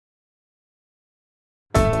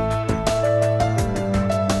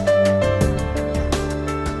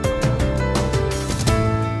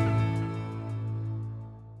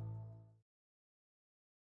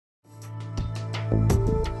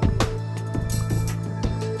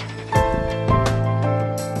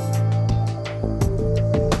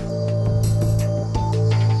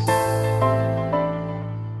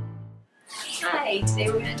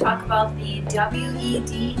talk about the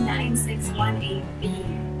WED-9618V.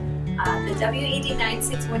 The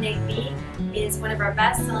WED-9618V is one of our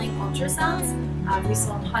best-selling ultrasounds. We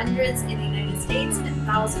sold hundreds in the United States and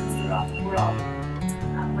thousands throughout the world.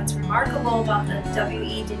 What's remarkable about the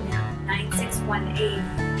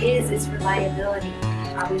WED-9618 is its reliability.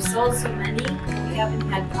 We've sold so many, we haven't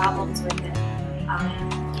had problems with it.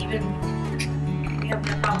 We haven't had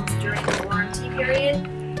problems during the warranty period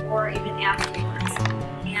or even afterwards.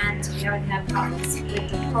 And we haven't had problems with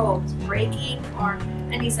the probes breaking or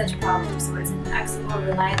any such problems. So it's an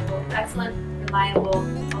excellent, reliable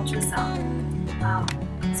ultrasound.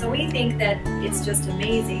 So we think that it's just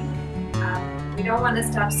amazing. We don't want to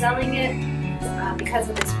stop selling it because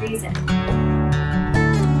of this reason.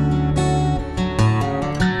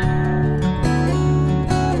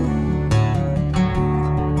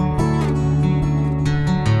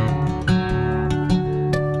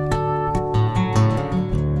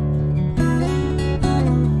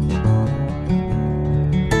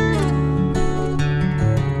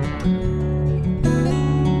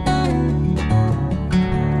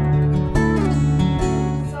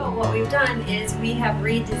 Is we have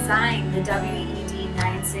redesigned the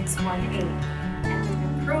WED-9618 and we've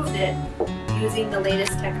improved it using the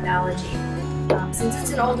latest technology. Since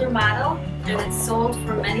it's an older model and it's sold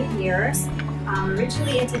for many years,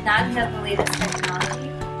 originally it did not have the latest technology.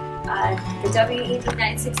 The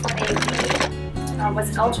WED-9618V was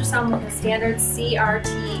an ultrasound with a standard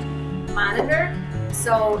CRT monitor,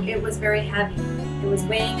 so it was very heavy. It was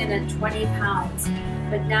weighing in at 20 pounds.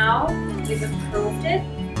 But now we've improved it.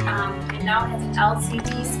 And now it has an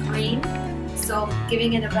LCD screen, so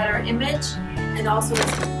giving it a better image, and also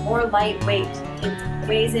it's more lightweight. It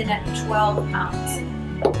weighs in at 12 pounds.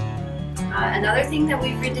 Another thing that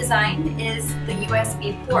we've redesigned is the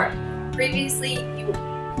USB port. Previously, you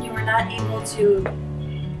were not able to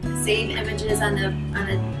save images on a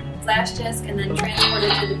flash disk and then transport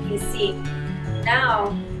it to the PC.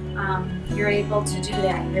 Now, you're able to do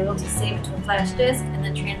that. You're able to save it to a flash disk and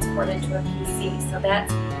then transport it to a PC. So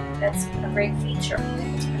that's a great feature.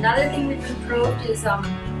 Another thing we've improved is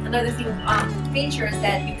feature is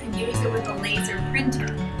that you can use it with a laser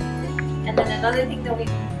printer. And then another thing that we've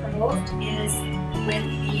improved is with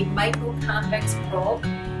the microconvex probe.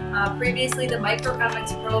 Previously, the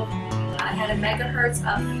microconvex probe had a megahertz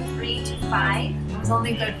of 3 to 5. It was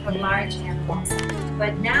only good for large animals.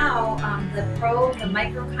 But now the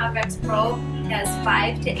microconvex probe has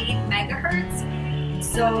 5 to 8 megahertz.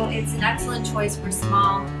 So it's an excellent choice for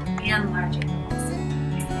small and large animals.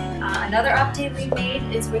 Another update we made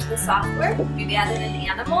is with the software. We've added an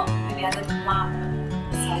animal, we've added a llama.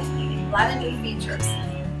 So a lot of new features.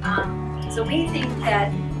 So we think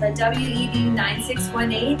that the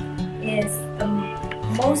WED-9618 is the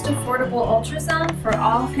most affordable ultrasound for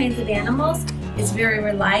all kinds of animals. It's very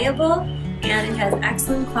reliable and it has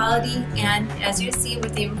excellent quality, and as you see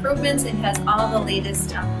with the improvements, it has all the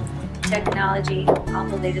latest technology, all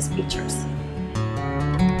the latest features.